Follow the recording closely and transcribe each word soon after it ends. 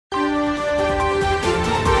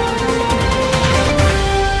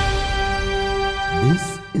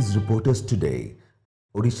News Reporters Today,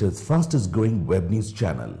 Odisha's fastest growing web news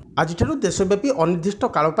channel. आजिठारु देशव्यापी अनिर्दिष्ट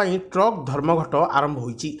काल पाई ट्रक धर्मघट आरंभ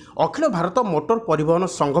होईची। अखिल भारत मोटर परिवहन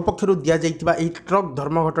संघ पक्षरु दिया जाइतिबा एही ट्रक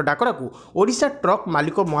धर्मघट डाकराकू ओडिशा ट्रक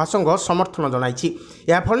मालिक महासंघ समर्थन जणाइछि।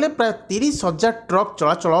 या फलरे प्राय 30,000 ट्रक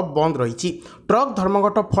चलाचल बंद रहिछि। ट्रक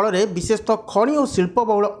धर्मघट फलरे विशेषतः खनि और शिल्प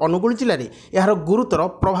बहुल अनुगुल जिले में यार गुरुतर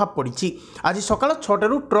प्रभाव पड़ी। आज सकाल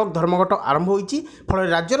 6टारू ट्रक धर्मघट आरंभ होईछि। फल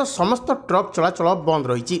राज्यर समस्त ट्रक चलाचल बंद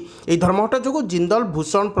रहिछि। एही धर्मघट जोगु जिंदल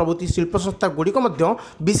भूषण प्रभृति शिल्प संस्था गुड़िक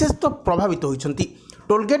विशेषतः प्रभावित होइछन्ति।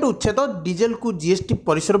 टोलगेट उच्छेद, डीजेल को जीएसटी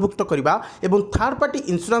परिसरभुक्त करने और थर्ड पार्टी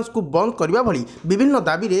इंश्योरेंस को बंद करने भली विभिन्न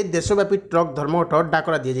दाबी रे देशव्यापी ट्रक धर्मघट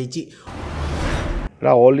डाकरा दिया जाइछि।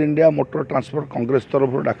 All India motor transport Congress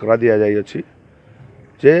तरफ डाकरा दिया जाइछि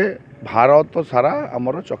जे भारत सारा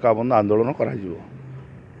आमर चकाबंद आंदोलन करा जिवो।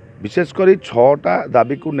 विशेषकर 6टा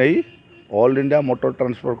दाबी को नहीं all India motor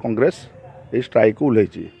transport Congress ये स्ट्राइक को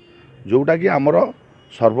उल्लेखी, जोटा कि आमर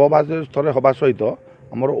सर्वभारतीय स्तर हवा सहित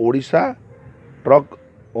आमर ओडिशा ट्रक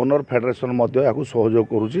ओनर फेडरेशन या सहयोग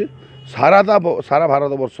करुच्ची। सारा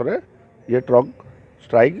भारत वर्ष रे ये ट्रक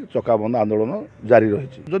स्ट्राइक चकाबंद आंदोलन जारी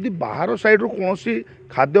रही। जदि बाहर साइड कौन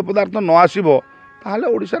खाद्य पदार्थ न आसो ताहले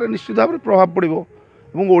ओडिशा रे निश्चित भाव प्रभाव पड़ो।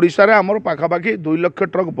 ओडिशा रे आमर पाखापाखि 2 लाख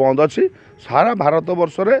ट्रक बंद अच्छी। सारा भारत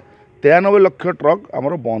वर्ष रे 93 लाख ट्रक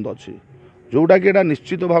आमर बंद अच्छी, जोटा कि एटा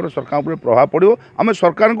निश्चित भाव सरकार पर प्रभाव पड़ो। आम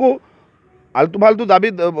सरकार को आलतू फालतू दाबी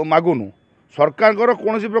मागुनु। सरकार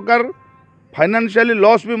कौन प्रकार फाइनान्शियली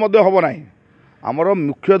लॉस भी हम ना। आमर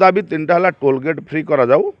मुख्य दाबी 3टा है टोलगेट फ्री करा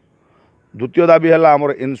जाऊ, द्वितीय दाबी है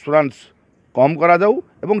आमर इंश्योरेंस कम करा जाऊ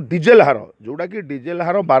एवं डीजेल हार, जोटा कि डीजेल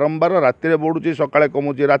हार बारंबार राति बढ़ुची सकाळे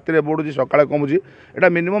कमुची, राति बढ़ुची सकाळे कमुची। एटा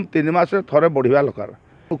मिनिमम 3 मास थरे बढ़िया दरकार।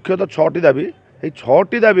 मुख्यतः 6टी दाबी। ये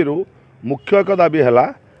 6टी दाबी मुख्य एक दाबी है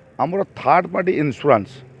आमर थर्ड पार्टी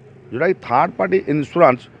इंश्योरेंस, जोटा कि थर्ड पार्टी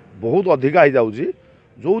इंश्योरेंस बहुत अधिका हो जाऊँगी,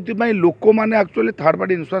 जो लोक मैंने एक्चुअली थर्ड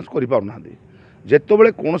पार्टी इंश्योरेंस कर पारना। जितेबाला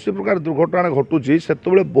कौन प्रकार दुर्घटना घटुची से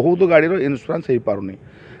बहुत गाड़ीर इंश्योरेंस हो पारनी,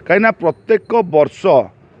 कहीं प्रत्येक वर्ष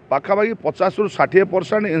पाखापाखि 50 ରୁ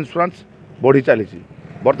 60% इंश्योरेंस बढ़ी चली।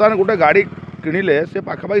 बर्तमान गोटे गाड़ी किणिले से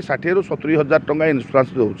पाखापाखि 60 ରୁ 70 हजार टंका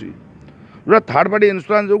इंश्योरेंस दूसरी। जो थर्ड पार्टी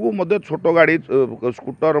इंश्योरेंस जो छोट गाड़ी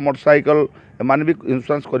स्कूटर मोटरसाइकल एम भी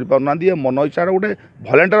इंश्योरेंस कर पारना। ये मन इच्छा गोटे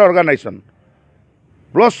वॉलंटियर ऑर्गेनाइजेशन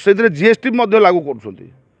प्लस से जीएसटी लागू कर,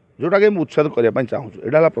 जोटा कि उच्छेद करने चाहूँ।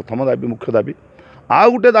 यहाँ प्रथम दाबी, मुख्य दाबी। आ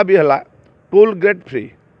गोटे दाबी है टोल गेट फ्री।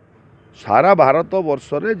 सारा भारत वर्ष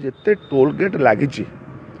रे जिते टोल गेट लगी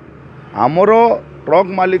आमर ट्रक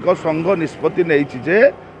मालिक संघ निष्पत्ति नहीं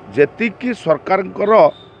जेतिकी सरकार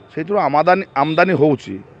से आमदानी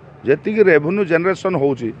होची, जेतिकी रेवेन्यू जनरेशन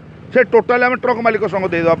होची से टोटाली आम ट्रक मालिक संघ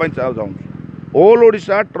देदेवाई चाहूँ। All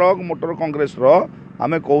Odisha truck motor Congress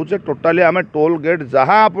आमे कहूचे टोटाली आमे टोल गेट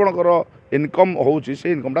जहाँ आपणकर इनकम होची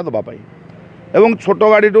से इनकमटा दबापाई एवं छोट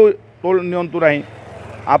गाड़ी टोल नियंतु नहीं।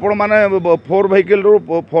 आपण माने 4 व्हीकल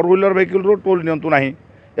 4 व्हीलर व्हीकल टोल नियंतु नहीं।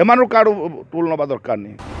 एमानु काडू टोल नबा दरकार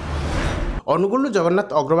नहीं। Angul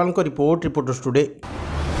Jagannath Agarwal report, reporters today.